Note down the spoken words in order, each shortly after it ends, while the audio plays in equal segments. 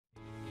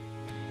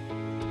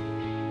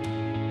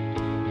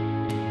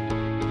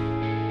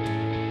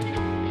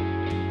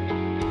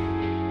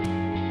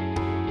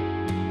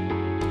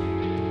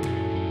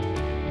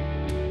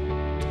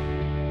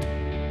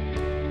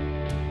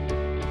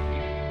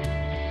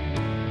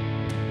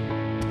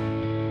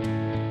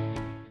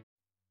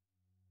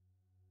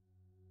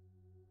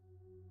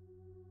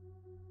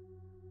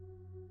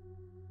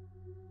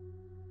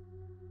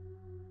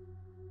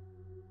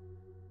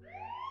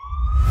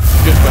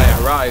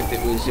arrived,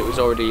 it was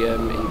already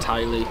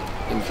entirely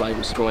in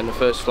flames. From when the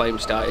first flame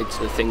started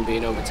to the thing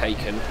being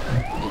overtaken,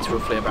 it's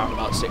roughly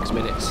about 6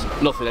 minutes.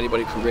 Nothing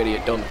anybody could really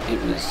have done.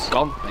 It was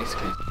gone,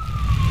 basically.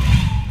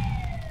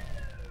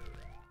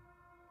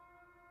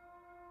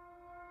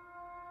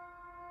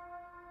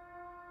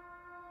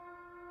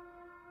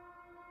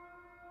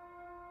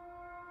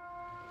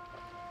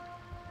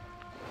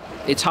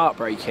 It's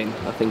heartbreaking,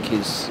 I think,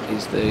 is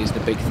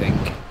the big thing.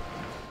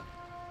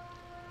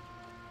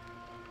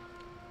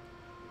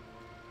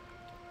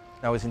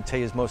 I was in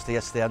tears mostly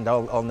yesterday and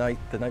all night,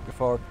 the night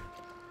before.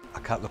 I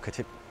can't look at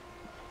it.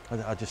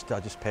 I just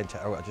paint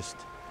it out.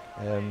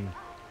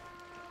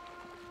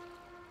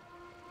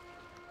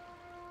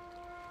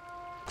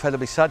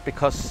 Incredibly sad,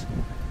 because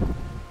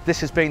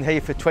this has been here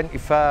for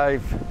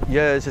 25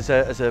 years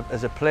as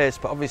a place,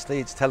 but obviously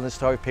it's telling the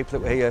story of people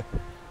that were here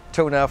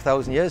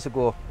 2,500 years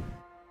ago.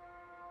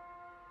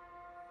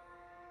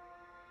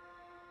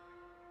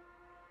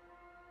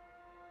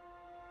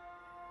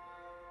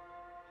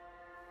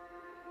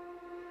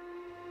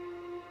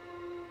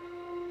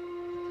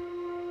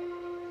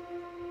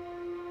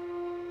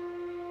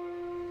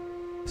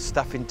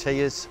 Staff in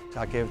tears.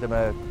 I gave them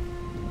a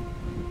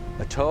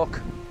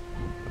talk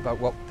about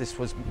what this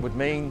would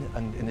mean,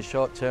 and in the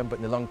short term, but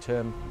in the long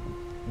term,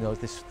 you know,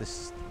 this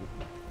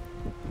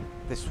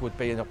would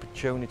be an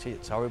opportunity.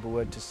 It's a horrible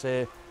word to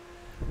say,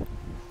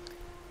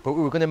 but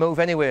we were going to move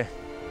anyway.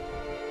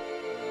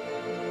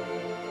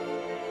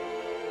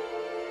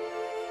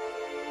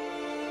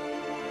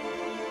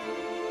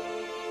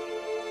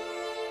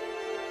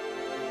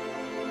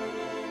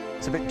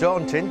 It's a bit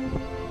daunting.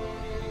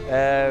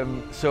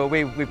 So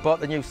we bought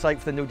the new site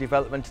for the new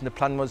development, and the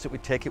plan was that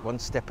we'd take it one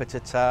step at a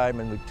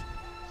time, and we'd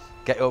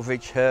get over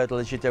each hurdle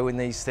as you're doing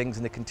these things,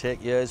 and it can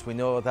take years, we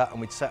know that,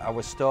 and we'd set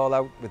our stall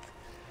out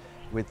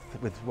with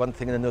one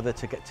thing and another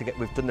to get.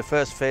 We've done the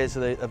first phase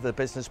of the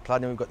business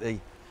planning, we've got the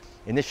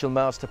initial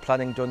master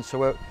planning done, so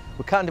we're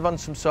kind of on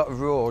some sort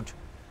of road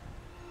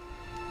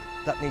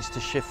that needs to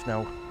shift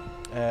now.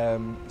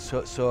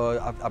 So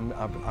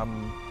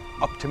I'm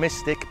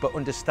optimistic, but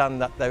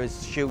understand that there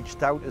is huge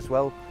doubt as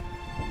well.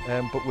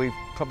 But we've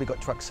probably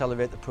got to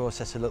accelerate the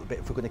process a little bit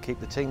if we're going to keep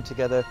the team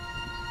together.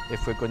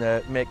 If we're going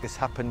to make this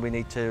happen, we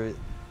need to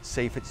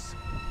see if it's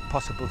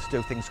possible to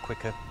do things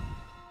quicker.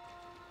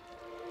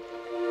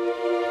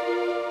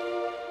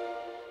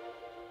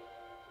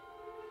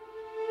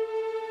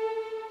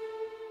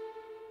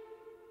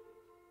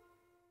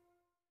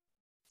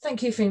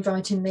 Thank you for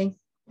inviting me.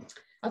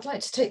 I'd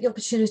like to take the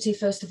opportunity,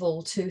 first of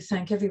all, to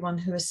thank everyone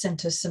who has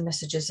sent us some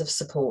messages of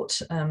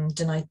support,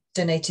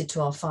 donated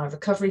to our fire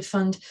recovery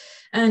fund,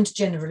 and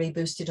generally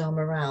boosted our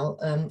morale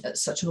at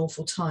such an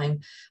awful time.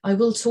 I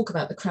will talk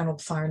about the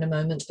Crannog fire in a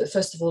moment, but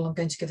first of all, I'm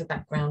going to give a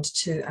background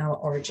to our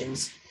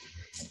origins.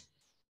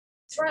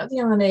 Throughout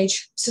the Iron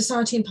Age,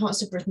 society in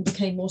parts of Britain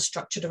became more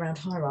structured around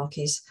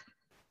hierarchies.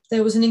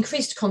 There was an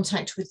increased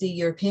contact with the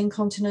European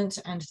continent,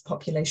 and the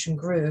population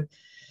grew.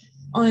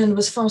 Iron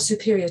was far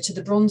superior to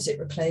the bronze it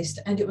replaced,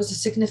 and it was a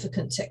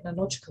significant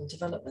technological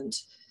development.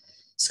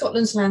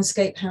 Scotland's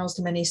landscape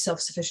housed many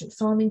self-sufficient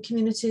farming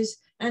communities,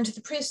 and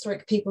the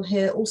prehistoric people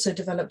here also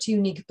developed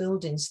unique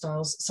building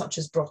styles such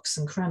as brocks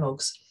and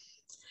crannogs.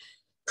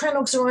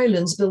 Crannogs are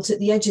islands built at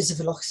the edges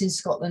of lochs in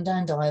Scotland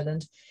and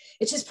Ireland.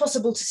 It is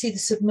possible to see the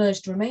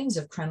submerged remains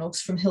of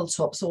crannogs from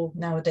hilltops, or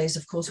nowadays,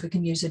 of course, we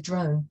can use a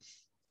drone.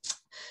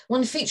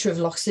 One feature of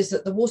lochs is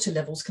that the water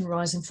levels can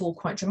rise and fall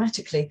quite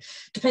dramatically,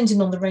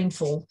 depending on the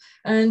rainfall,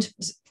 and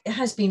it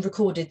has been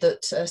recorded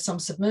that some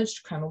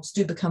submerged crannogs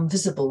do become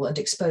visible and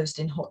exposed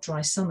in hot,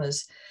 dry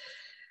summers.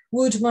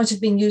 Wood might have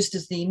been used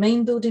as the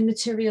main building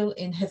material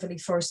in heavily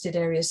forested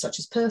areas such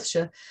as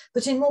Perthshire,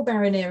 but in more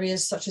barren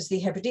areas such as the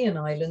Hebridean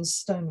Islands,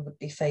 stone would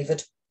be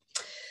favoured.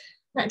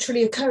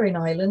 Naturally occurring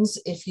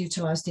islands, if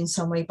utilised in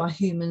some way by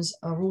humans,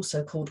 are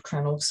also called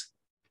crannogs.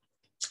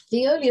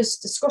 The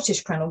earliest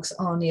Scottish crannogs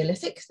are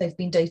Neolithic. They've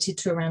been dated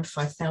to around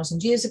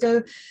 5,000 years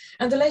ago,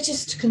 and the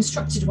latest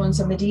constructed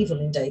ones are medieval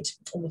in date,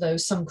 although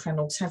some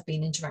crannogs have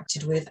been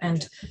interacted with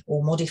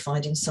or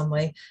modified in some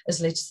way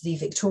as late as the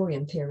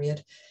Victorian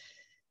period.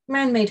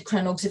 Man-made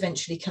crannogs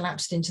eventually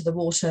collapsed into the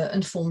water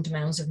and formed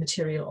mounds of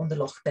material on the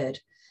loch bed.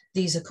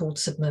 These are called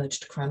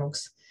submerged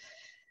crannogs.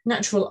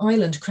 Natural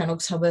island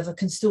crannogs, however,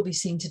 can still be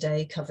seen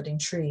today covered in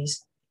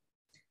trees.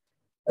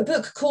 A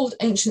book called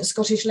Ancient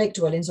Scottish Lake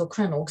Dwellings or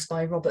Crannogs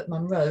by Robert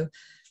Munro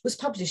was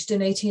published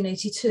in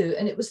 1882,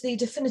 and it was the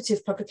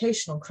definitive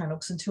publication on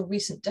crannogs until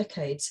recent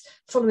decades,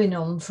 following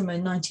on from a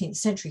 19th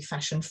century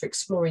fashion for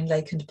exploring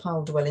lake and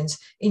pile dwellings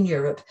in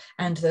Europe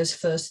and those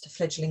first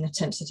fledgling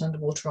attempts at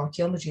underwater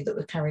archaeology that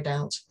were carried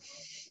out.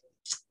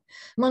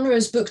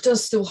 Munro's book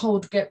does still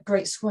hold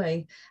great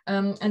sway,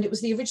 and it was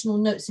the original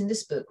notes in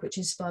this book which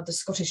inspired the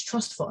Scottish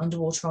Trust for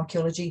Underwater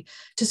Archaeology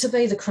to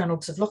survey the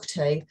crannogs of Loch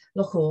Tay,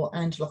 Loch Awe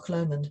and Loch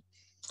Lomond.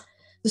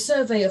 The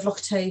survey of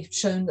Loch Tay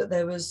shown that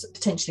there was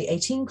potentially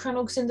 18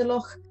 crannogs in the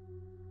loch.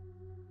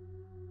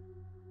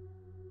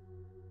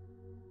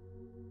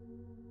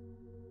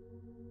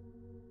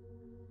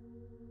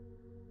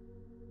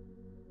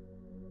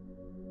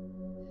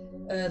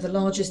 The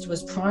largest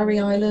was Priory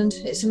Island.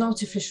 It's an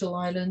artificial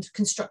island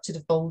constructed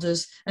of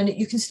boulders, and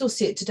you can still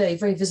see it today,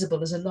 very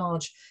visible as a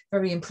large,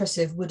 very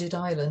impressive wooded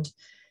island.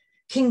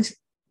 King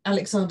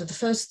Alexander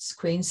I's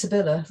queen,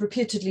 Sibylla,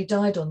 reputedly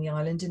died on the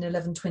island in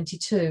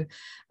 1122,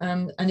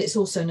 and it's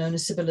also known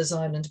as Sibylla's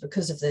Island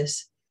because of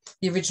this.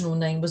 The original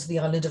name was the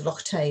island of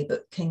Loch Tay,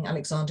 but King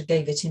Alexander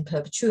gave it in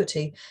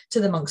perpetuity to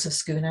the monks of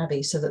Scone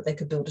Abbey so that they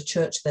could build a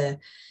church there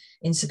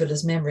in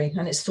Sibylla's memory,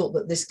 and it's thought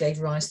that this gave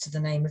rise to the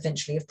name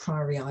eventually of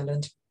Priory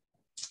Island.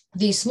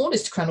 The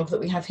smallest crannog that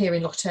we have here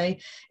in Loch Tay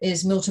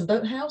is Milton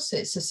Boathouse.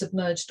 It's a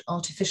submerged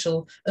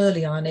artificial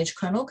early Iron Age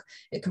crannog.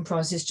 It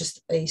comprises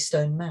just a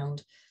stone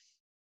mound.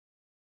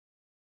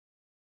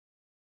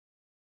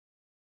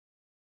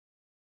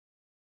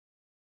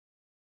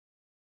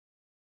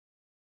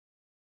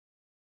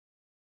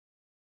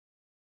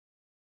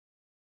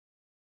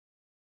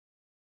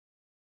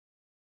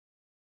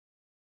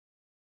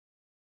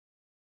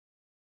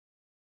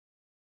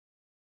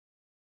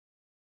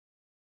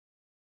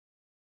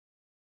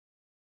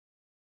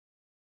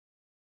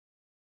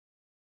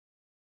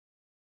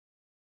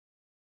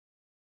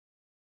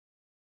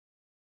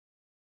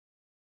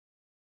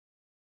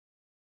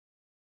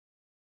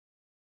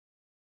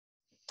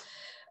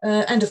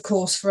 And of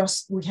course, for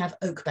us, we have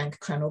Oakbank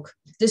Crannog.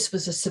 This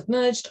was a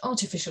submerged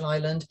artificial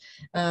island,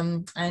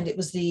 and it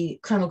was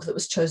the crannog that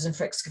was chosen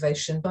for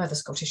excavation by the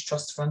Scottish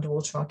Trust for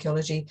Underwater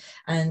Archaeology,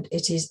 and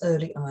it is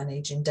early Iron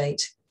Age in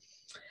date.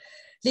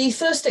 The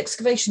first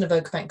excavation of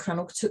Oakbank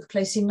Crannog took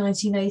place in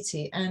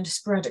 1980 and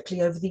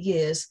sporadically over the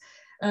years.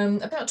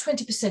 About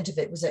 20% of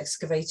it was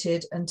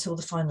excavated until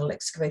the final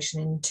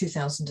excavation in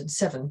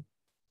 2007.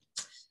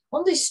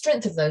 On the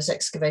strength of those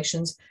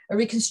excavations, a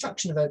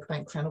reconstruction of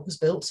Oakbank Crannog was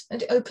built,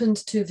 and it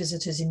opened to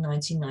visitors in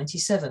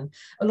 1997,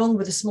 along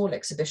with a small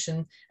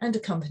exhibition and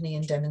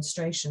accompanying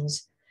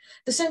demonstrations.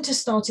 The centre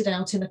started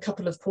out in a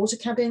couple of porter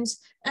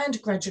cabins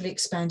and gradually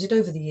expanded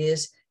over the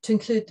years to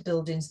include the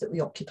buildings that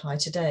we occupy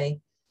today.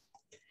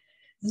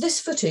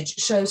 This footage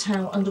shows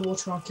how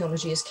underwater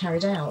archaeology is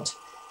carried out.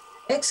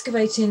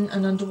 Excavating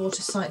an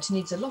underwater site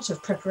needs a lot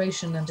of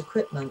preparation and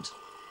equipment.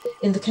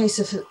 In the case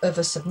of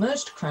a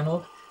submerged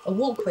crannog, a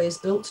walkway is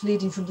built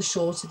leading from the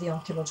shore to the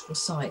archaeological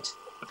site.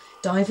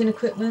 Diving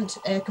equipment,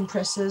 air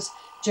compressors,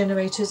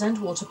 generators and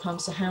water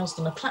pumps are housed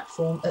on a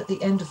platform at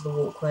the end of the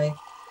walkway.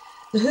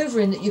 The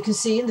hoovering that you can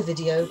see in the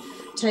video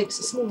takes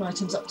small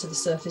items up to the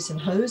surface in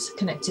hose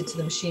connected to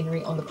the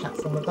machinery on the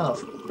platform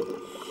above.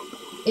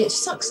 It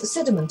sucks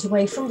sediment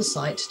away from the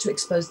site to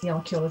expose the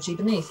archaeology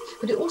beneath,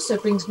 but it also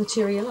brings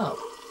material up,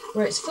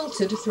 where it's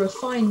filtered through a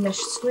fine mesh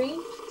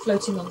screen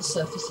floating on the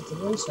surface of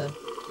the water.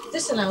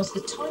 This allows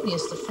the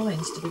tiniest of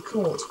finds to be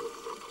caught.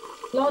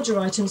 Larger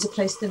items are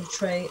placed in a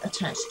tray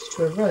attached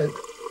to a rope.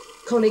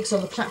 Colleagues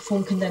on the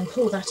platform can then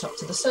pull that up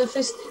to the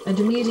surface and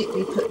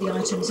immediately put the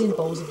items in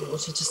bowls of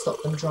water to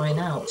stop them drying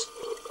out.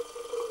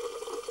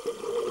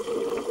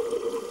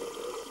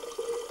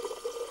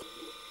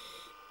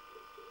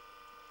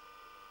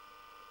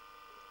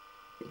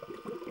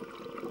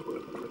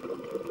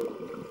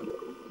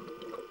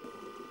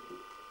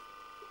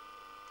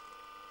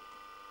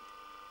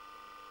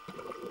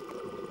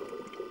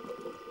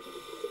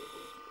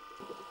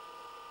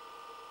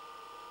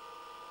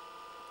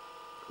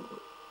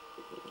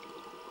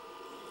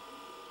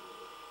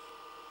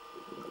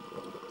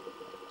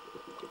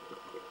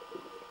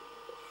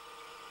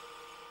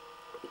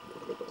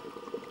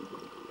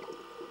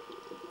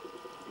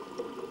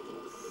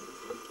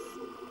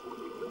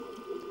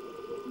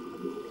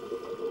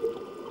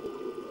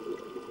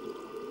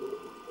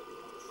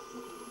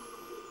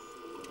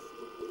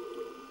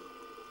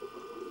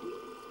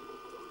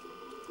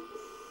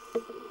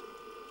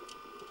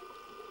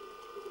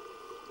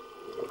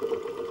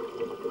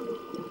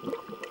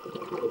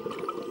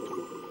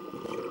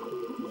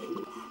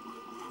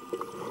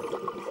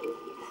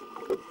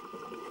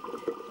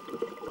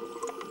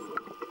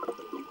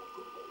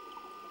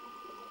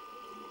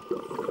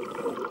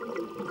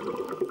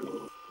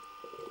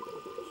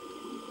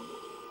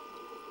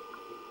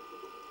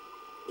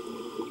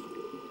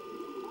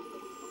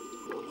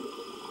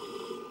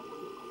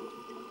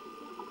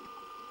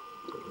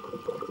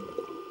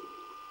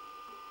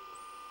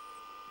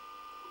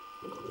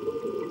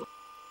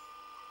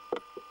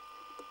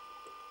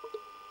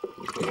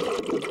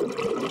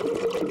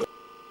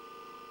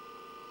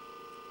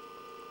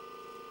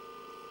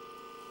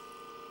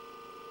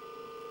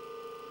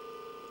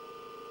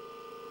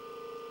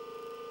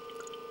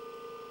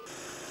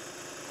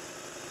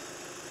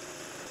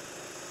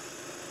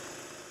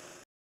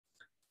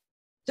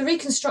 The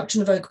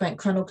reconstruction of Oakbank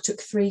Crannog took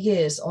 3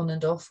 years on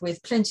and off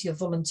with plenty of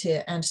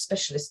volunteer and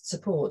specialist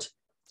support.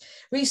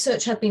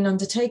 Research had been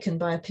undertaken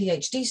by a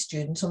PhD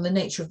student on the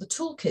nature of the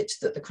toolkit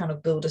that the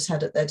crannog builders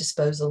had at their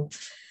disposal.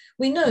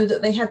 We know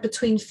that they had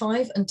between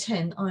 5 and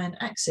 10 iron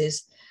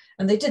axes,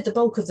 and they did the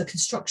bulk of the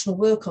constructional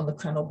work on the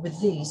crannog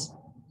with these.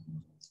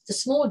 The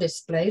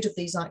smallest blade of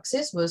these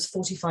axes was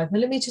 45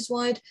 millimeters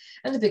wide,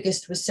 and the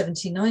biggest was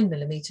 79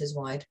 millimeters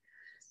wide.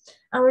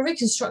 Our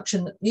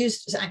reconstruction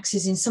used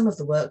axes in some of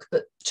the work,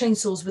 but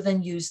chainsaws were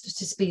then used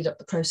to speed up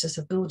the process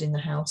of building the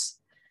house.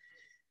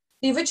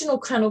 The original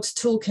Crannog's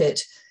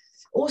toolkit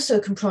also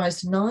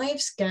comprised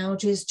knives,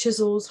 gouges,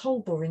 chisels,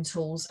 hole boring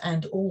tools,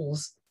 and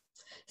awls.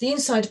 The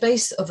inside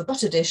base of a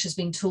butter dish has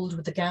been tooled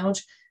with the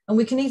gouge, and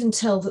we can even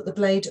tell that the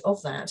blade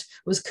of that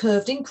was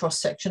curved in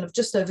cross-section of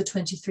just over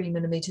 23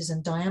 millimeters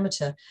in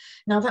diameter.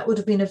 Now that would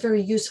have been a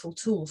very useful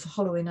tool for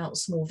hollowing out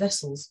small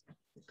vessels.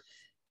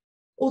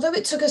 Although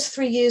it took us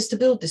 3 years to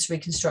build this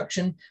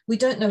reconstruction, we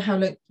don't know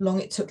how long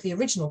it took the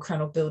original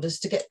Crannog builders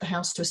to get the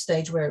house to a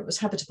stage where it was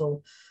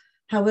habitable.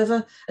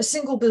 However, a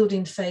single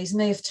building phase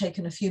may have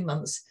taken a few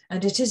months,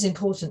 and it is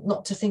important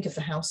not to think of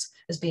the house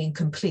as being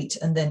complete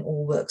and then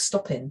all work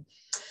stopping.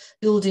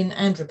 Building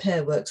and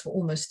repair works were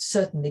almost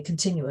certainly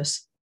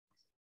continuous.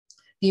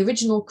 The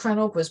original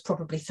Crannog was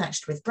probably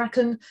thatched with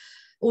bracken,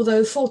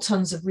 although 4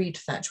 tons of reed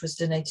thatch was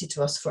donated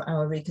to us for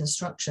our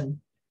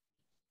reconstruction.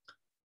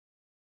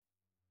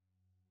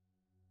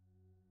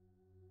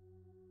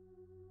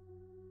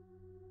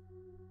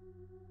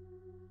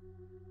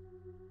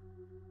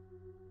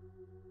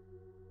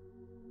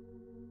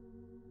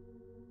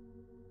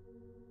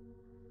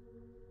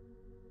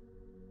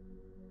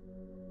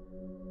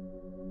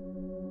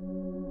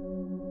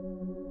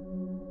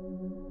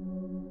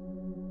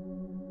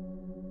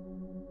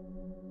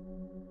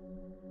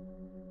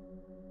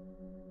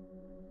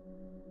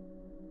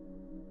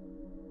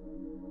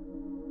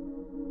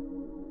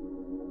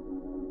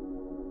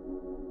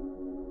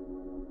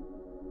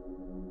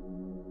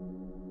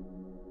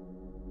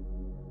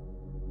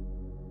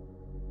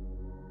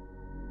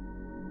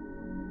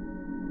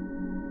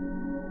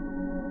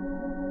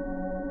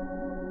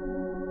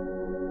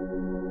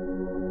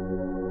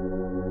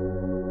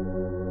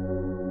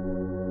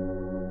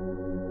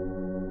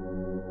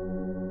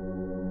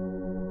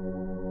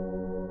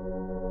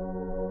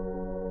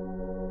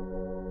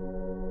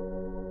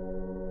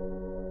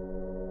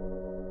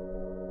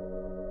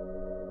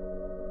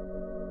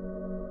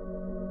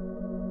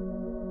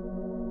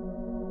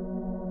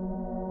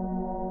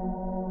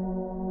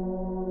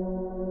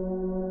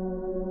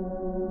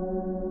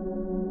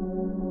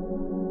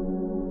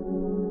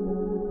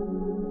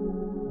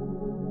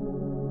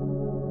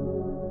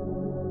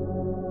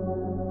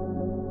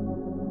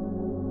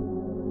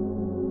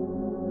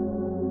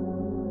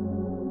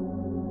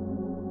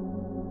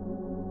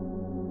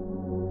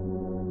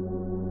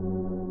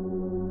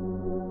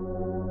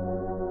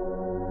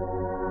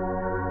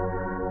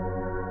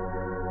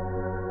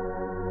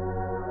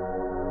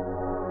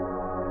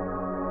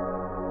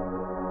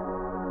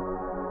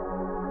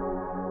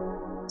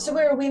 So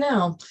where are we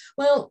now?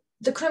 Well,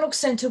 the Crannog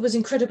Centre was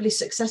incredibly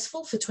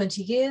successful for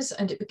 20 years,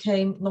 and it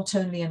became not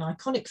only an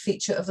iconic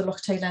feature of the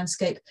Loch Tay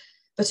landscape,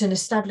 but an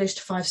established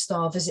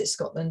 5-star Visit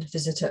Scotland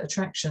visitor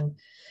attraction.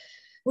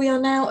 We are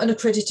now an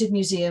accredited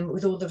museum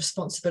with all the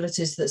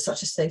responsibilities that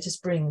such a status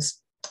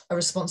brings. A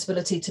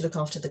responsibility to look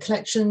after the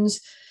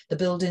collections, the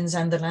buildings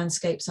and the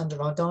landscapes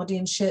under our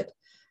guardianship,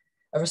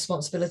 a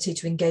responsibility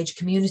to engage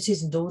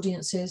communities and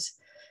audiences,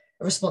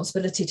 a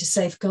responsibility to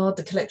safeguard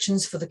the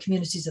collections for the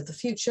communities of the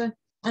future,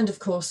 and of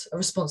course, a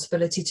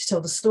responsibility to tell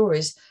the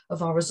stories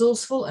of our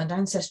resourceful and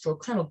ancestral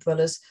Crannog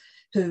dwellers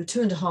who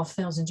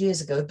 2,500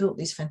 years ago built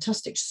these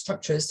fantastic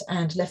structures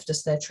and left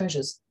us their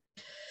treasures.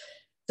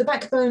 The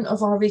backbone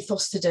of our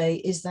ethos today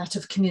is that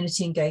of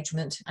community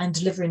engagement and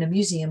delivering a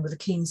museum with a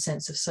keen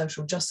sense of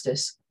social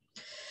justice.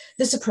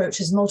 This approach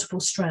has multiple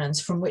strands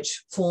from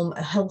which form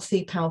a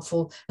healthy,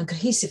 powerful and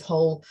cohesive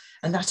whole,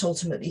 and that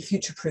ultimately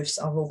future-proofs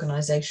our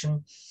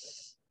organisation.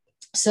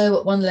 So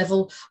at one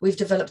level, we've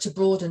developed a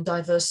broad and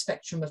diverse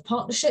spectrum of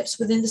partnerships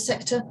within the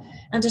sector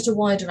and at a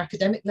wider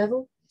academic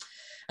level.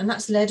 And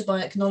that's led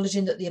by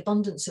acknowledging that the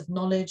abundance of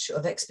knowledge,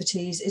 of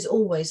expertise is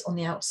always on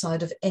the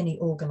outside of any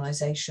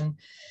organisation.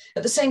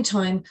 At the same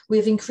time, we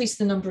have increased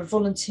the number of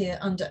volunteer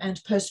under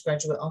and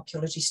postgraduate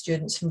archaeology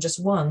students from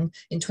just 1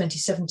 in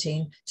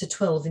 2017 to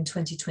 12 in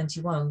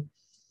 2021.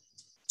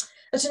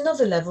 At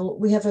another level,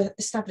 we have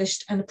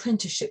established an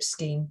apprenticeship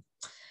scheme.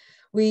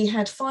 We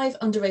had 5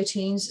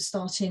 under-18s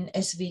starting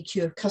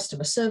SVQ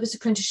customer service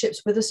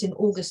apprenticeships with us in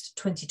August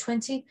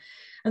 2020,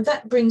 and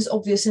that brings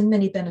obvious and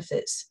many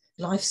benefits.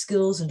 Life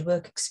skills and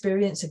work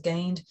experience are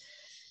gained.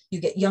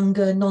 You get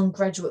younger,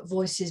 non-graduate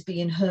voices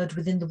being heard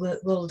within the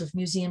world of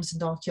museums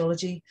and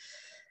archaeology.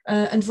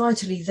 And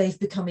vitally, they've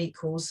become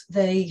equals.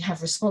 They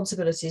have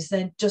responsibilities.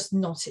 They're just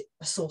not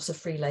a source of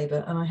free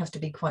labour, and I have to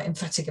be quite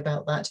emphatic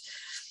about that.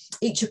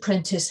 Each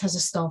apprentice has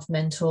a staff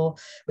mentor,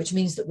 which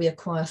means that we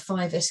acquire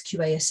 5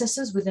 SQA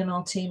assessors within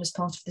our team as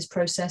part of this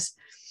process.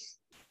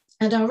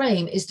 And our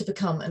aim is to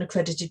become an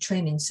accredited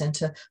training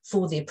centre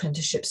for the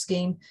apprenticeship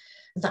scheme.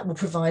 That will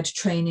provide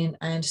training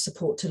and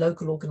support to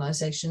local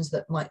organisations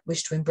that might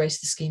wish to embrace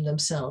the scheme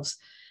themselves.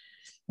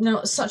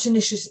 Now, such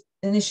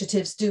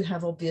initiatives do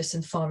have obvious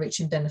and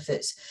far-reaching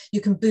benefits.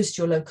 You can boost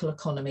your local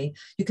economy,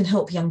 you can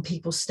help young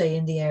people stay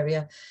in the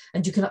area,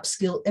 and you can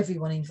upskill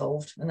everyone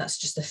involved, and that's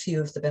just a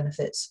few of the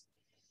benefits.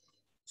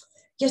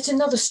 Yet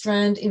another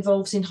strand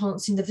involves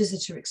enhancing the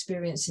visitor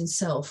experience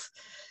itself.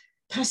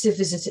 Passive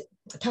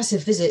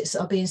visits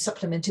are being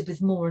supplemented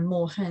with more and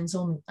more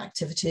hands-on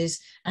activities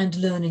and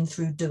learning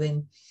through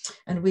doing.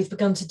 And we've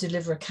begun to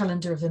deliver a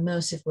calendar of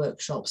immersive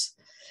workshops.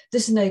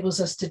 This enables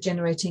us to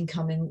generate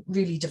income in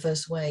really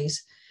diverse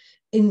ways.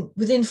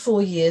 Within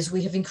 4 years,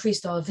 we have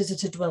increased our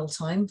visitor dwell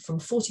time from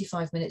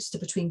 45 minutes to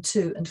between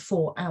 2 and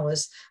 4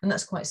 hours, and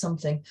that's quite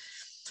something.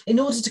 In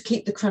order to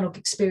keep the Crannog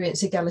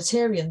experience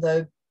egalitarian,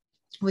 though,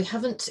 we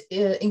haven't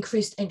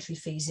increased entry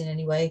fees in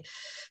any way,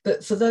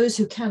 but for those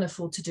who can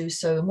afford to do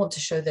so and want to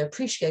show their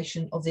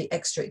appreciation of the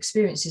extra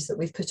experiences that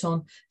we've put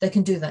on, they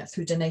can do that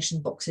through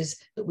donation boxes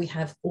that we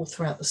have all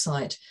throughout the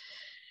site.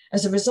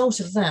 As a result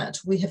of that,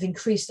 we have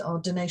increased our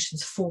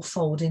donations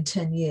fourfold in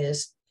 10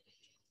 years.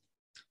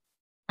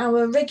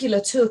 Our regular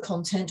tour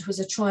content was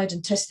a tried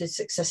and tested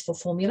successful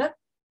formula.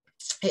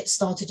 It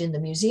started in the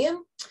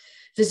museum.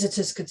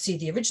 Visitors could see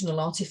the original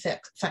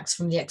artifacts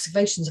from the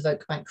excavations of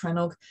Oakbank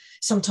Crannog,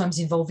 sometimes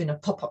involving a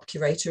pop-up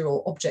curator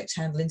or object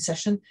handling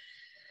session.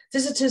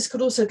 Visitors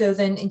could also go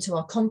then into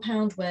our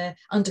compound where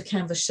under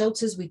canvas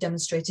shelters, we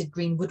demonstrated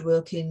green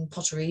woodworking,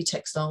 pottery,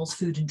 textiles,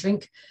 food and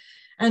drink.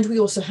 And we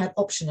also had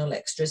optional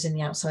extras in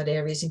the outside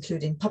areas,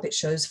 including puppet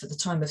shows for the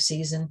time of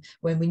season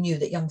when we knew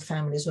that young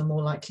families were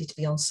more likely to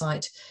be on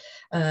site,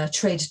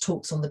 trade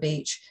talks on the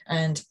beach,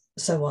 and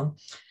so on.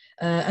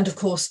 And of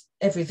course,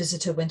 every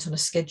visitor went on a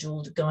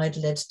scheduled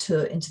guide-led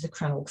tour into the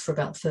Crannog for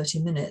about 30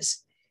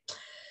 minutes.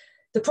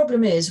 The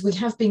problem is we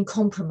have been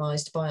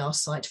compromised by our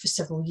site for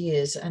several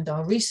years, and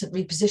our recent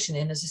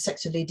repositioning as a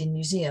sector-leading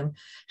museum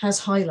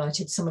has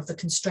highlighted some of the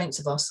constraints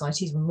of our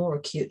site even more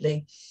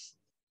acutely.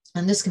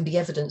 And this can be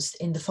evidenced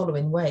in the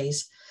following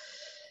ways.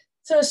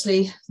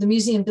 Firstly, the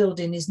museum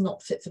building is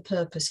not fit for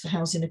purpose for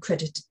housing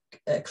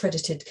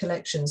accredited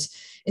collections.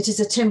 It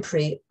is a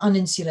temporary,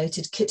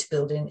 uninsulated kit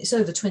building. It's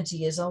over 20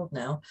 years old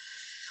now.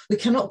 We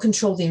cannot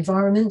control the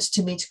environment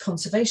to meet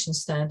conservation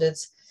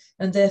standards,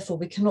 and therefore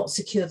we cannot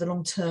secure the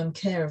long-term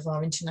care of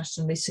our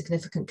internationally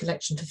significant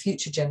collection for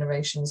future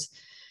generations.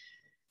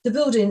 The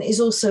building is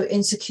also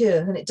insecure,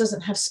 and it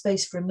doesn't have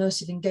space for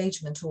immersive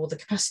engagement or the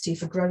capacity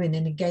for growing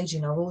and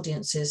engaging our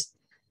audiences.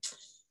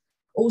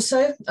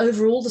 Also,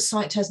 overall, the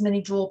site has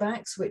many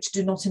drawbacks which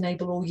do not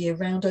enable all year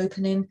round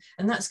opening,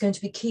 and that's going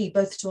to be key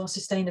both to our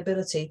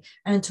sustainability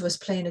and to us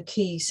playing a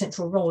key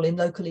central role in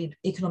local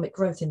economic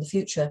growth in the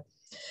future.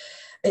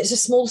 It's a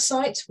small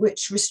site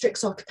which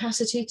restricts our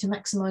capacity to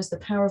maximise the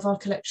power of our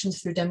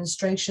collections through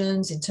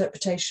demonstrations,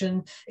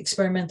 interpretation,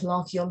 experimental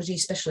archaeology,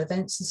 special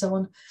events and so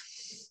on.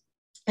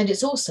 And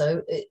it's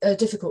also a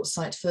difficult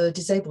site for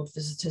disabled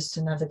visitors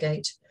to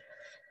navigate.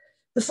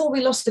 Before we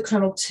lost the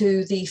Crannog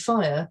to the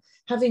fire,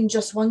 having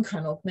just one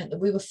Crannog meant that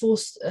we were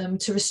forced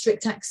to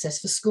restrict access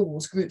for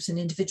schools, groups and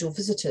individual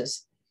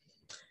visitors.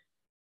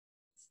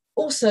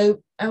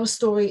 Also, our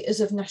story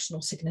is of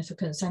national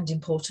significance and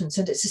importance,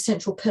 and it's a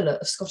central pillar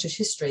of Scottish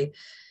history.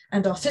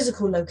 And our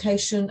physical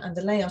location and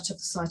the layout of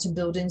the site and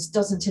buildings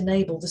doesn't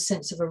enable the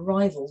sense of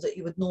arrival that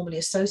you would normally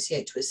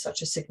associate with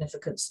such a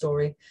significant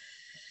story.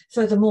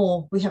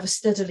 Furthermore, we have a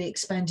steadily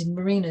expanding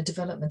marina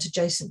development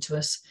adjacent to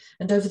us,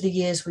 and over the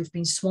years we've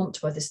been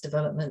swamped by this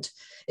development.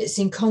 It's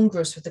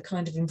incongruous with the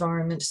kind of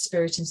environment,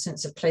 spirit and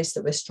sense of place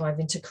that we're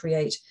striving to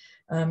create,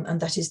 and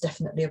that is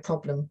definitely a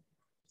problem.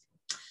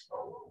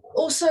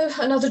 Also,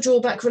 another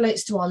drawback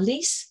relates to our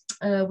lease.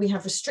 We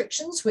have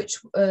restrictions to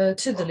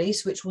the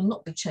lease which will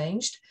not be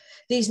changed.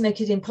 These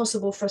make it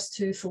impossible for us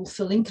to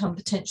fulfill income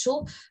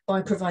potential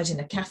by providing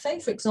a cafe,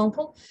 for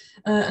example,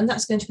 and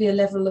that's going to be a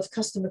level of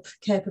customer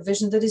care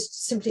provision that is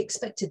simply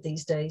expected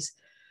these days.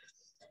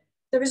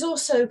 There is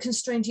also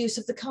constrained use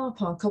of the car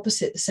park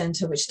opposite the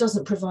centre, which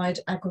doesn't provide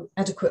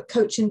adequate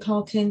coaching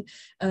parking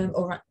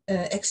or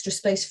extra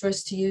space for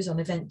us to use on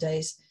event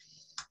days.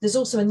 There's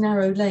also a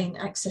narrow lane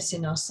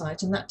accessing our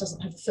site, and that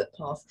doesn't have a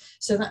footpath,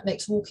 so that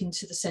makes walking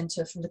to the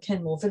centre from the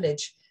Kenmore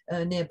village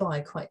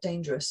nearby quite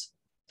dangerous.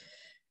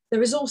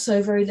 There is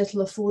also very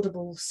little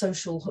affordable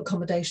social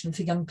accommodation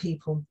for young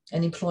people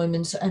and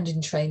employment and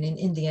in training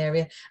in the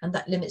area, and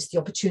that limits the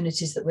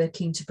opportunities that we're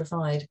keen to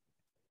provide.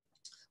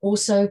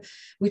 Also,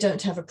 we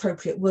don't have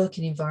appropriate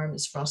working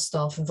environments for our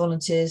staff and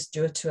volunteers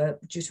due to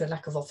a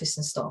lack of office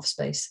and staff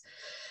space.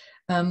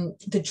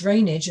 The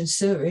drainage and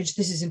sewerage,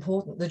 this is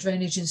important, the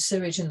drainage and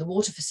sewage and the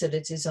water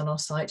facilities on our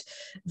site,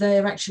 they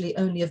are actually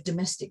only of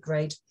domestic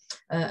grade,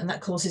 and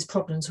that causes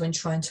problems when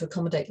trying to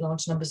accommodate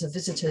large numbers of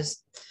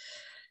visitors.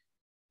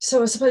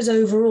 So I suppose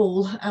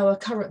overall, our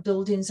current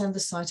buildings and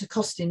the site are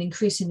costing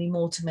increasingly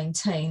more to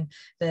maintain.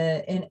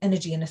 They're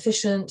energy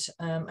inefficient,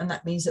 and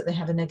that means that they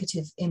have a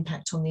negative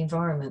impact on the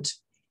environment.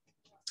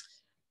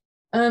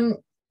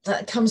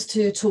 That comes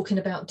to talking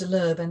about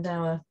Delurb and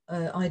our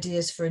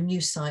ideas for a new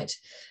site.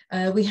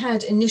 We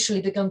had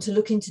initially begun to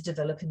look into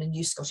developing a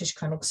new Scottish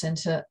Crannog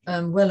Centre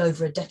well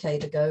over a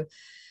decade ago,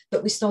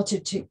 but we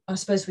started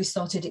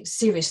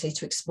seriously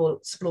to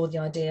explore the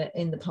idea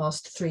in the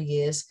past 3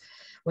 years,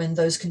 when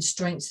those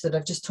constraints that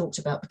I've just talked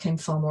about became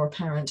far more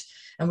apparent,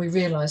 and we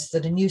realised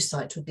that a new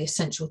site would be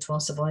essential to our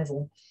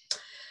survival.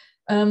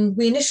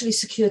 We initially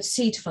secured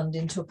seed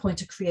funding to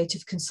appoint a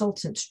creative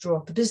consultant to draw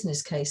up a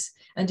business case.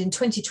 And in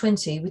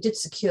 2020, we did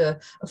secure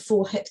a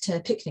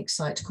 4-hectare picnic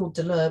site called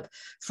De L'Herbe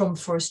from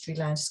Forestry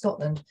Land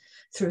Scotland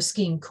through a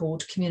scheme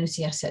called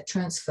Community Asset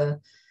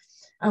Transfer.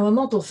 Our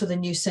model for the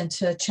new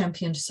centre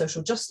championed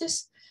social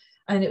justice,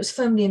 and it was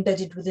firmly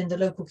embedded within the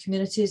local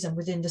communities and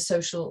within the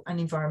social and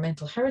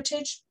environmental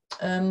heritage.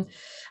 And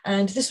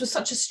this was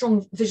such a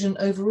strong vision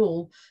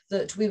overall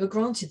that we were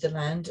granted the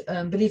land,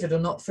 believe it or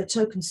not, for a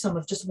token sum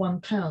of just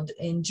 £1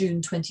 in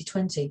June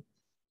 2020.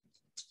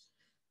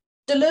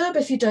 De L'Herbe,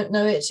 if you don't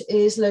know it,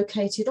 is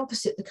located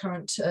opposite the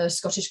current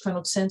Scottish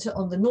Crannog Centre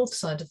on the north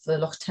side of the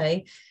Loch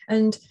Tay.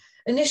 And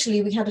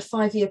initially we had a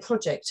 5-year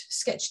project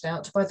sketched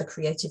out by the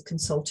creative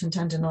consultant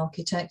and an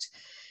architect.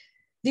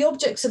 The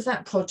objects of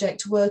that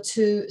project were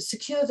to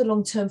secure the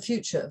long-term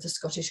future of the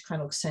Scottish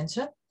Crannog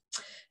Centre,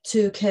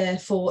 to care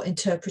for,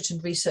 interpret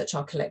and research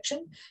our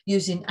collection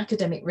using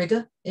academic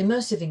rigour,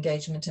 immersive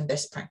engagement and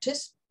best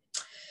practice,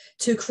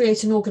 to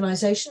create an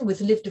organisation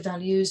with lived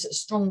values,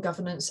 strong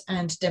governance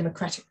and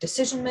democratic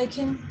decision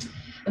making,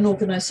 an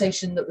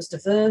organisation that was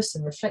diverse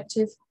and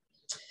reflective,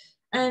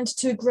 and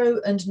to grow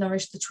and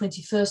nourish the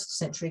 21st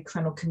century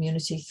Crannog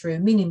community through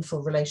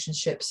meaningful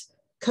relationships,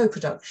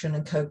 co-production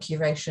and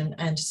co-curation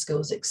and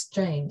skills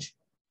exchange.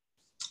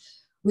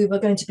 We were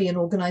going to be an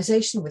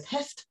organisation with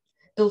heft,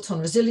 built on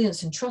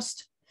resilience and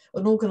trust,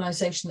 an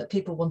organisation that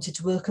people wanted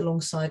to work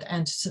alongside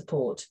and to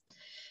support.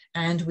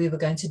 And we were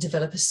going to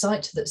develop a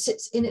site that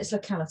sits in its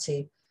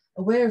locality,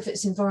 aware of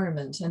its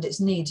environment and its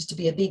need to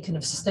be a beacon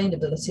of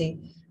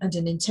sustainability and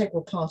an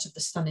integral part of the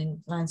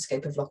stunning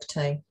landscape of Loch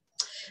Tay.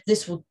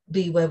 This will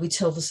be where we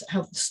tell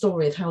the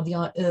story of how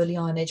the early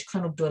Iron Age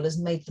Crannog dwellers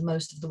made the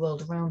most of the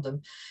world around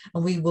them.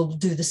 And we will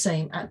do the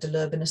same at De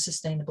L'Herbe in a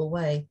sustainable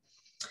way.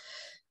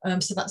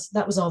 So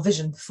that was our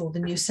vision for the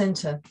new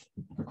centre.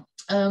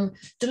 De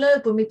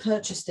L'Herbe, when we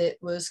purchased it,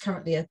 was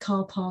currently a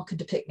car park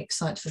and a picnic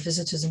site for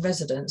visitors and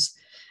residents.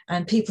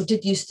 And people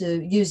did used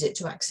to use it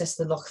to access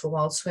the loch for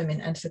wild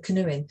swimming and for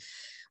canoeing.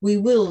 We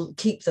will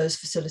keep those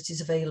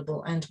facilities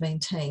available and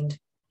maintained.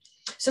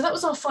 So that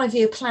was our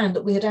 5-year plan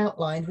that we had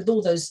outlined with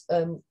all those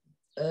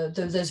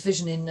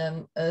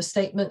visioning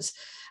statements.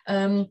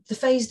 The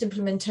phased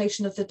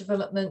implementation of the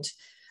development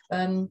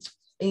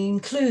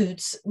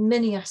includes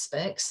many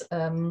aspects,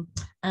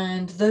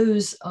 and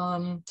those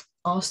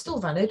are still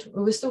valid.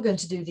 We're still going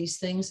to do these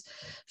things.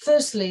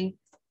 Firstly,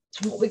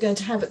 what we're going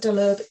to have at De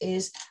L'Herbe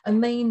is a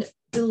main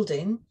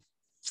building.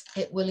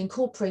 It will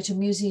incorporate a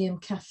museum,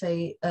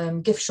 cafe,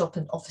 gift shop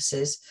and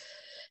offices.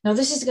 Now,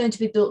 this is going to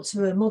be built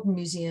to a modern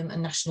museum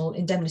and national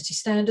indemnity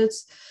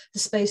standards. The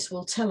space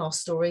will tell our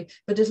story,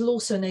 but it'll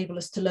also enable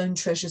us to loan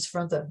treasures for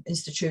other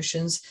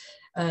institutions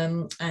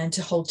and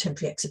to hold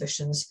temporary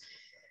exhibitions.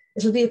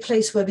 It'll be a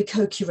place where we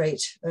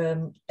co-curate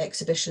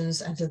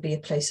exhibitions, and it'll be a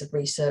place of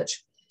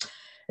research.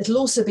 It'll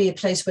also be a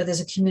place where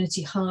there's a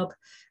community hub,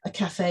 a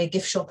cafe,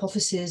 gift shop,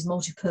 offices,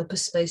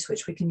 multi-purpose space,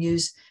 which we can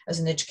use as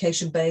an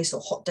education base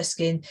or hot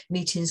desking,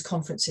 meetings,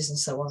 conferences, and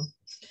so on.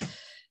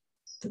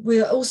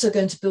 We are also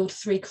going to build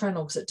 3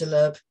 Crannogs at De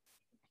L'Herbe.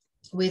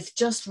 With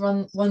just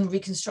one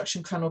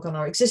reconstruction Crannog on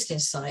our existing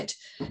site,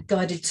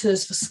 guided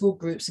tours for school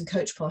groups and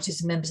coach parties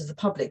and members of the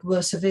public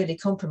were severely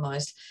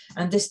compromised,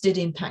 and this did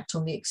impact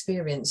on the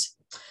experience.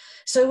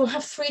 So we'll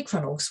have 3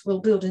 Crannogs.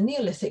 We'll build a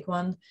Neolithic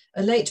one,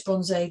 a late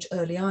Bronze Age,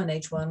 early Iron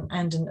Age one,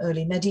 and an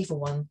early medieval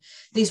one.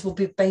 These will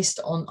be based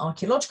on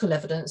archaeological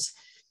evidence,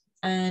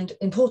 and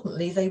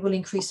importantly, they will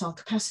increase our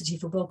capacity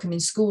for welcoming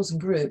schools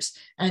and groups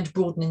and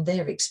broadening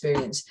their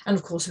experience. And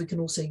of course, we can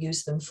also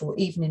use them for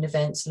evening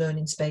events,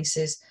 learning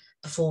spaces,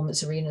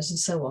 performance arenas, and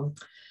so on.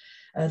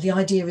 The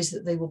idea is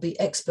that they will be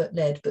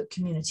expert-led but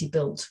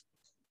community-built.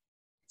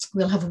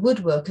 We'll have a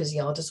woodworker's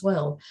yard as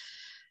well.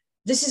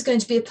 This is going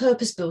to be a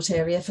purpose-built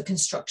area for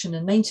construction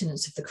and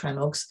maintenance of the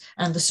Crannogs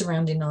and the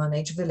surrounding Iron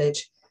Age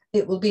village.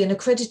 It will be an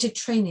accredited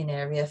training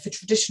area for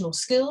traditional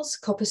skills,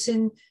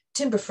 coppicing,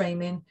 timber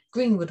framing,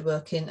 green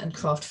woodworking and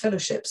craft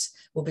fellowships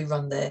will be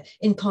run there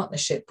in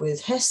partnership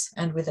with HES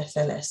and with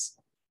FLS.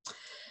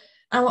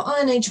 Our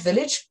Iron Age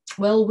village,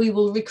 well, we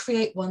will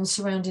recreate one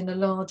surrounding a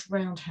large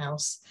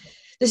roundhouse.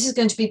 This is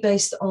going to be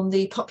based on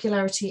the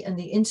popularity and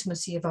the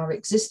intimacy of our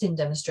existing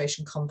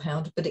demonstration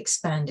compound, but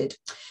expanded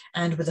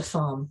and with a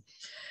farm.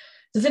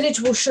 The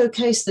village will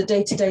showcase the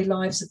day-to-day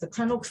lives of the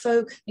Crannog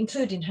folk,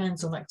 including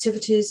hands-on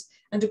activities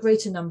and a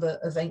greater number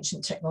of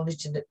ancient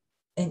technology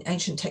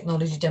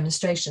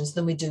demonstrations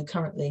than we do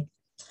currently.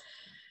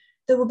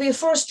 There will be a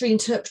forestry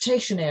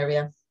interpretation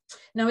area.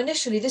 Now,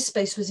 initially, this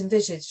space was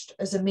envisaged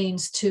as a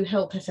means to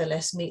help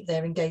FLS meet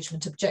their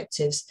engagement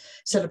objectives,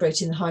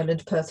 celebrating the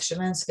Highland Perthshire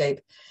landscape.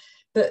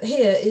 But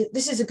here,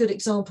 this is a good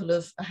example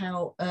of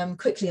how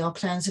quickly our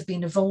plans have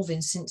been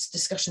evolving since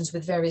discussions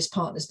with various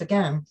partners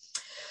began.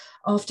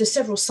 After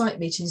several site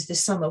meetings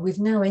this summer, we've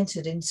now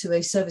entered into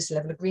a service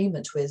level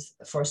agreement with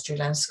Forestry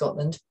Land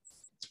Scotland.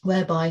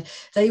 whereby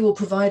they will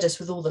provide us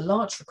with all the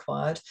larch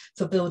required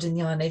for building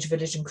the Iron Age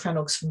village and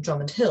crannogs from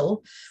Drummond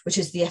Hill, which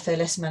is the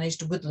FLS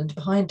managed woodland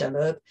behind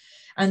Dallurb.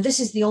 And this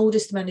is the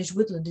oldest managed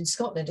woodland in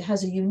Scotland. It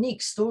has a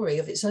unique story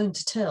of its own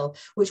to tell,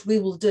 which we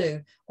will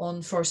do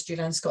on Forestry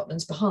Land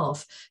Scotland's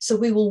behalf. So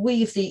we will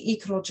weave the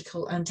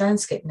ecological and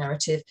landscape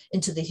narrative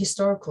into the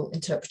historical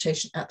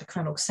interpretation at the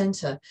Crannog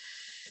Centre.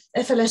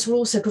 FLS will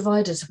also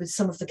provide us with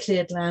some of the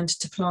cleared land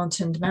to plant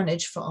and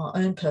manage for our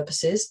own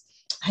purposes,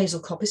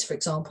 hazel coppice, for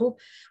example,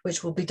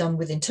 which will be done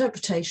with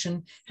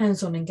interpretation,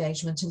 hands-on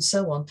engagement, and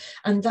so on.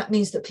 And that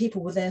means that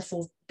people will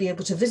therefore be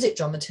able to visit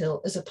Drummond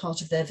Hill as a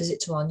part of their visit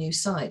to our new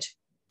site.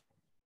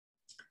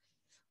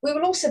 We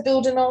will also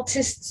build an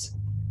artists'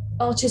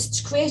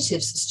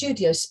 creatives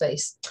studio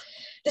space.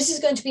 This is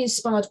going to be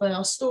inspired by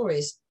our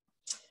stories.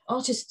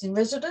 Artists in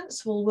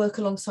residence will work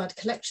alongside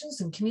collections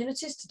and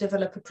communities to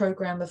develop a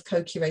programme of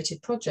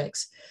co-curated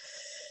projects.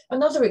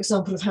 Another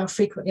example of how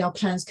frequently our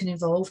plans can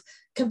evolve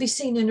can be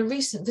seen in a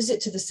recent visit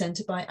to the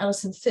centre by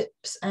Alison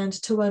Phipps and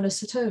Tawona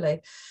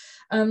Satole.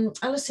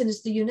 Alison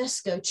is the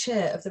UNESCO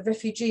Chair of the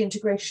Refugee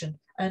Integration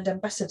and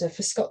Ambassador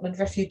for Scotland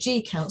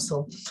Refugee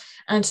Council,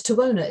 and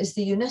Tawona is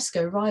the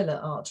UNESCO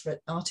Ryla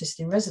Artist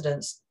in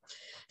Residence.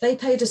 They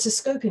paid us a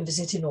scoping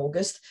visit in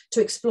August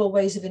to explore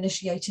ways of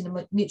initiating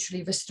a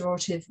mutually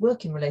restorative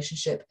working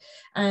relationship.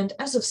 And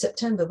as of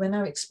September, we're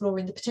now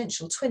exploring the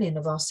potential twinning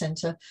of our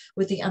centre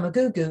with the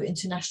Amagugu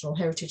International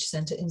Heritage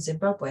Centre in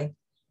Zimbabwe.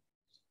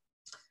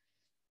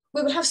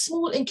 We will have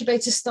small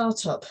incubator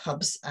startup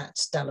hubs at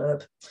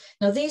Dallurb.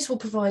 Now, these will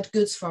provide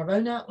goods for our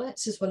own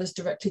outlets as well as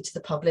directly to the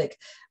public.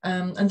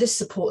 And this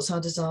supports our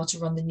desire to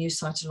run the new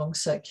site along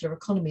circular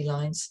economy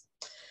lines.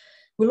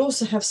 We'll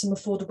also have some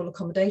affordable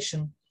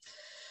accommodation.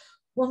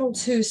 1 or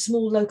 2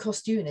 small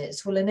low-cost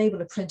units will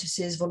enable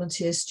apprentices,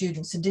 volunteers,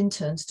 students and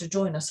interns to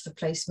join us for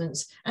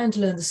placements and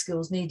learn the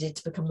skills needed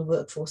to become the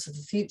workforce of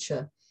the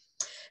future.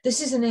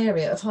 This is an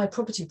area of high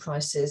property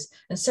prices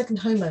and second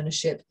home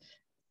ownership,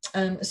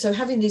 so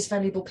having these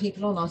valuable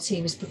people on our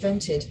team is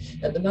prevented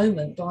at the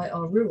moment by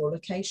our rural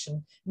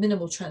location,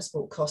 minimal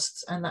transport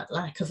costs and that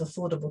lack of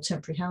affordable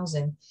temporary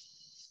housing.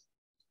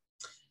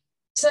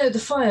 So the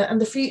fire and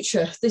the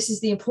future, this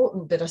is the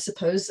important bit, I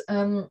suppose.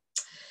 And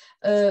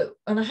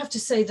I have to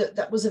say that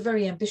that was a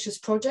very ambitious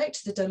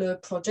project, the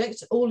Dallurb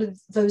project. All of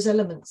those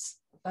elements,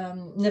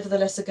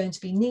 nevertheless, are going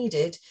to be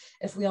needed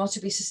if we are to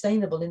be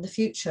sustainable in the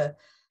future.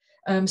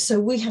 So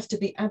we have to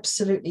be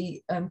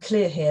absolutely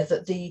clear here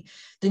that the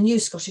new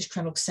Scottish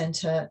Crannog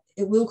Centre,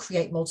 it will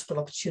create multiple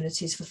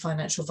opportunities for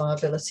financial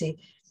viability.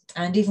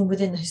 And even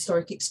within the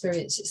historic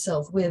experience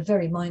itself, we're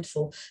very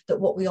mindful that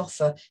what we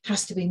offer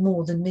has to be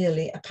more than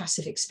merely a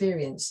passive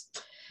experience.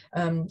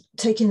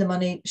 Taking the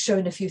money,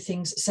 showing a few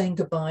things, saying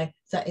goodbye,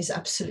 that is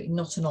absolutely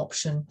not an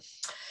option.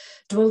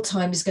 Dwell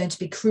time is going to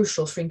be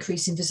crucial for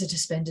increasing visitor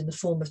spend in the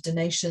form of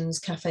donations,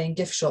 cafe and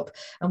gift shop.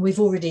 And we've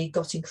already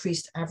got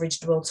increased average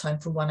dwell time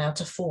from 1 hour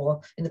to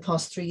 4 in the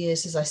past 3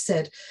 years, as I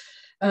said.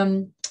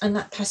 And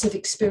that passive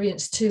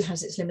experience too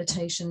has its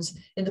limitations.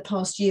 In the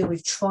past year,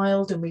 we've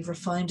trialled and we've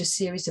refined a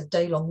series of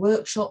day-long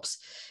workshops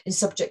in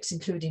subjects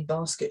including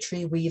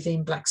basketry,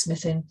 weaving,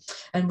 blacksmithing,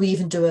 and we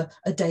even do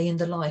a day in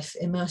the life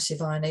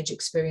immersive Iron Age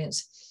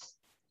experience.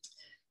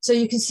 So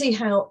you can see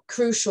how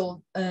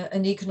crucial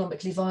and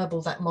economically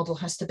viable that model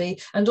has to be,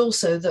 and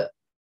also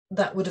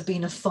that would have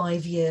been a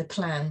 5-year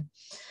plan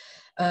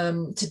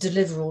to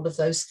deliver all of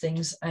those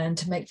things and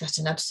to make that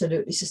an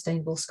absolutely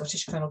sustainable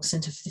Scottish Crannog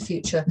Centre for the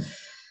future.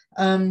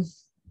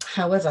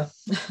 However,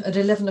 at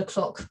 11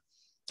 o'clock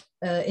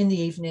in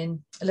the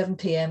evening, 11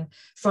 p.m,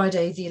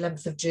 Friday, the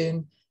 11th of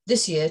June,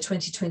 this year,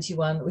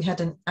 2021, we had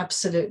an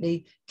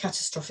absolutely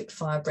catastrophic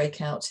fire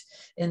breakout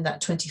in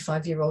that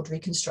 25-year-old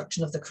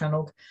reconstruction of the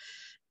Crannog.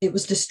 It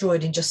was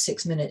destroyed in just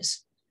 6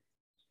 minutes.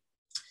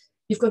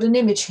 You've got an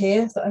image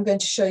here that I'm going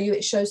to show you.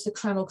 It shows the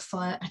Crannog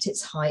fire at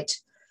its height.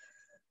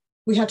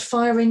 We had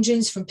fire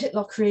engines from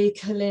Pitlochry,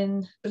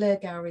 Cullen,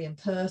 Blairgowrie and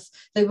Perth.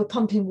 They were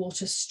pumping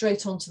water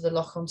straight onto the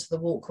loch, onto the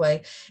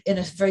walkway, in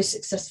a very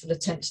successful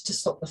attempt to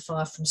stop the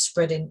fire from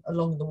spreading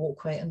along the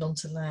walkway and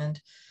onto land.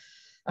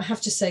 I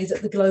have to say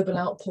that the global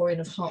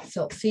outpouring of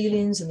heartfelt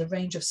feelings and the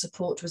range of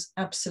support was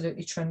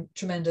absolutely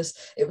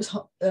tremendous. It was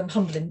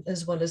humbling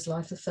as well as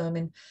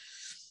life-affirming.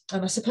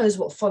 And I suppose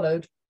what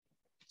followed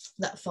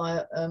that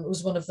fire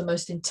was one of the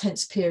most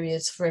intense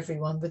periods for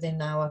everyone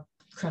within our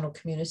Crannog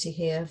community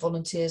here,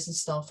 volunteers and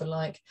staff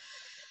alike.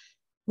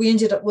 We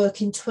ended up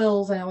working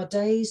 12-hour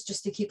days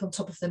just to keep on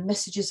top of the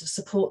messages of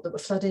support that were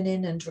flooding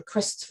in and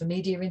requests for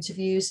media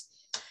interviews.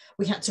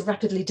 We had to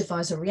rapidly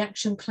devise a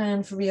reaction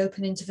plan for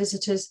reopening to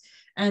visitors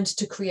and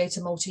to create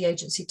a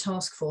multi-agency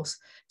task force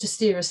to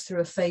steer us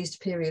through a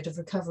phased period of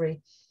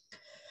recovery.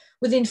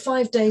 Within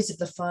 5 days of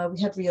the fire,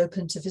 we had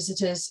reopened to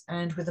visitors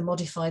and with a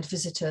modified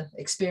visitor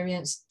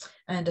experience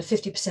and a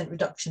 50%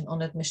 reduction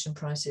on admission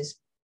prices.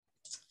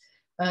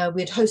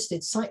 We had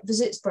hosted site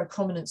visits by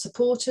prominent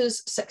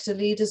supporters, sector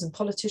leaders and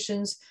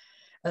politicians,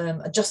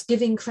 A Just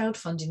Giving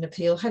crowdfunding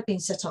appeal had been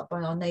set up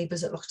by our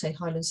neighbours at Loch Tay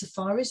Highland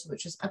Safaris,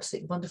 which was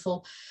absolutely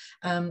wonderful.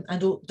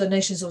 And all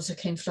donations also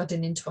came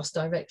flooding into us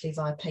directly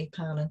via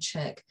PayPal and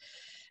cheque.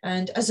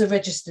 And as a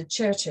registered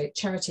charity,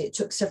 it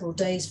took several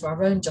days for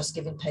our own Just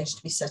Giving page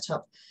to be set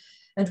up.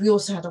 And we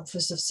also had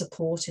offers of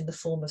support in the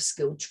form of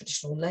skilled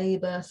traditional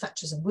labour,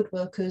 thatchers and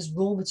woodworkers,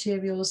 raw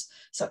materials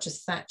such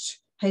as thatch,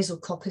 hazel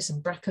coppice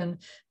and bracken,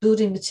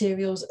 building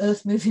materials,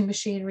 earth moving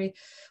machinery.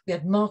 We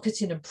had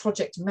marketing and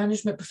project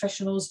management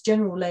professionals,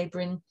 general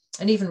labouring,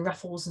 and even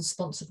raffles and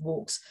sponsored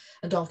walks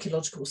and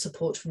archaeological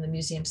support from the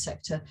museum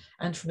sector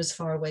and from as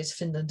far away as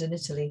Finland and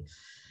Italy.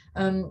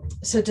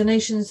 So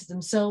donations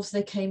themselves,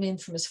 they came in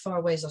from as far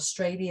away as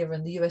Australia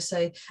and the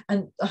USA,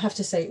 and I have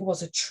to say it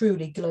was a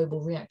truly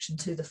global reaction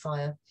to the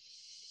fire.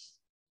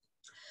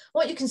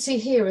 What you can see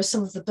here are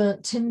some of the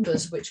burnt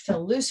timbers which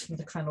fell loose from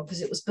the crannog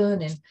as it was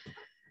burning.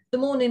 The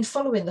morning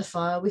following the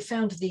fire, we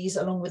found these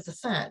along with the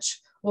thatch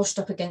washed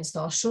up against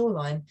our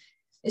shoreline.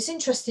 It's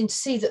interesting to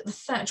see that the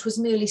thatch was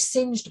merely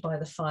singed by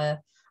the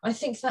fire. I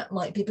think that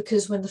might be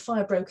because when the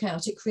fire broke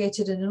out, it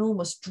created an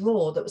enormous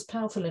draw that was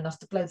powerful enough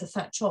to blow the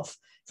thatch off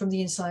from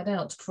the inside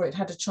out before it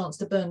had a chance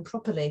to burn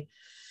properly.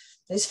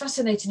 It's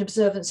fascinating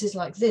observances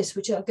like this,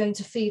 which are going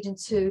to feed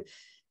into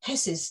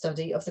Hess's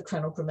study of the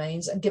crannog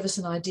remains and give us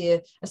an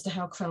idea as to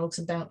how crannogs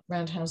and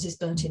roundhouses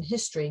burnt in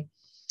history.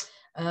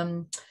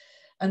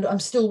 And I'm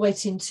still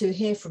waiting to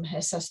hear from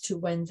Hess as to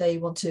when they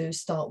want to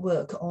start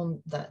work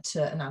on that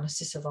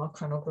analysis of our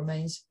crannog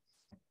remains.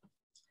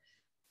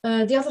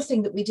 The other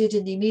thing that we did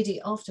in the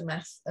immediate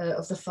aftermath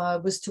of the fire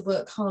was to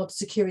work hard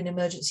securing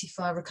emergency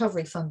fire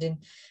recovery funding,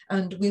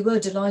 and we were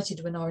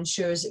delighted when our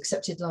insurers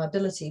accepted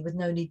liability with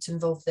no need to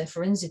involve their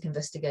forensic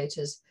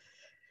investigators.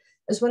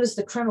 As well as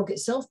the crannog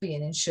itself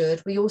being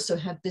insured, we also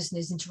had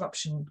business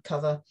interruption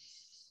cover.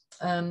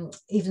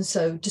 Even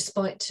so,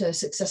 despite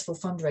successful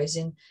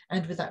fundraising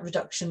and with that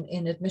reduction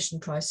in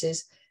admission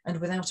prices and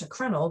without a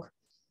crannog,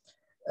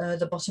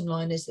 the bottom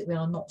line is that we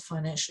are not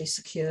financially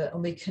secure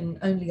and we can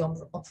only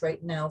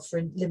operate now for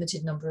a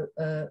limited number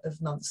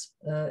of months,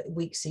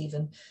 weeks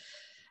even.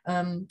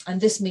 And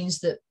this means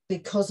that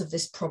because of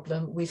this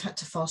problem, we've had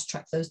to fast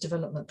track those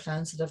development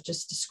plans that I've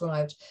just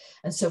described.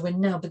 And so we're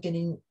now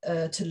beginning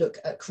to look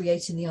at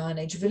creating the Iron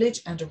Age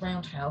village and a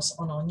roundhouse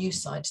on our new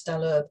site,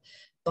 Dalurb,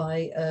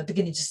 by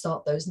beginning to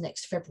start those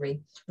next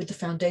February, with the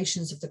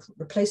foundations of the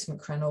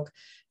replacement crannog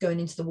going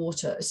into the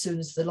water as soon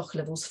as the loch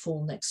levels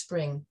fall next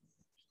spring.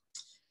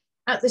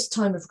 At this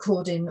time of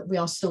recording, we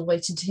are still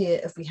waiting to hear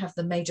if we have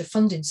the major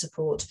funding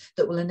support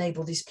that will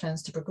enable these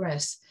plans to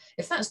progress.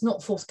 If that's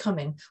not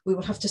forthcoming, we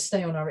will have to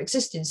stay on our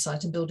existing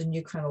site and build a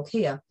new crannog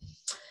here.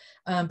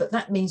 But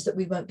that means that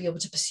we won't be able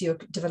to pursue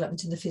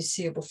development in the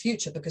foreseeable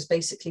future because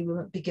basically we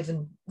won't be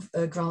given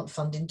grant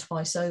funding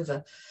twice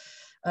over.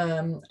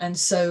 And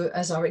so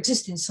as our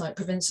existing site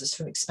prevents us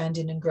from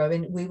expanding and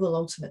growing, we will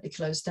ultimately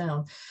close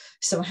down.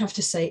 So I have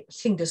to say,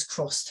 fingers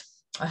crossed.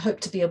 I hope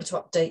to be able to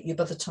update you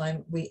by the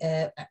time we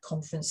air at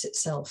conference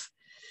itself.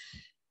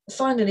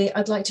 Finally,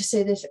 I'd like to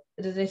say that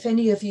if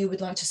any of you would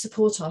like to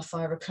support our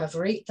fire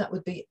recovery, that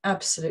would be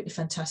absolutely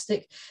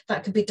fantastic.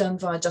 That can be done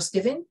via Just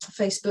Giving,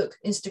 Facebook,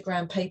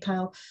 Instagram,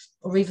 PayPal,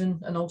 or even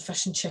an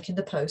old-fashioned check in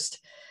the post.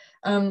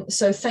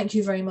 So thank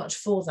you very much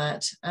for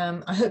that.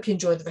 I hope you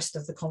enjoy the rest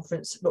of the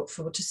conference. Look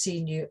forward to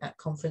seeing you at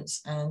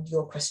conference and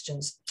your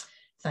questions.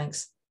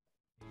 Thanks.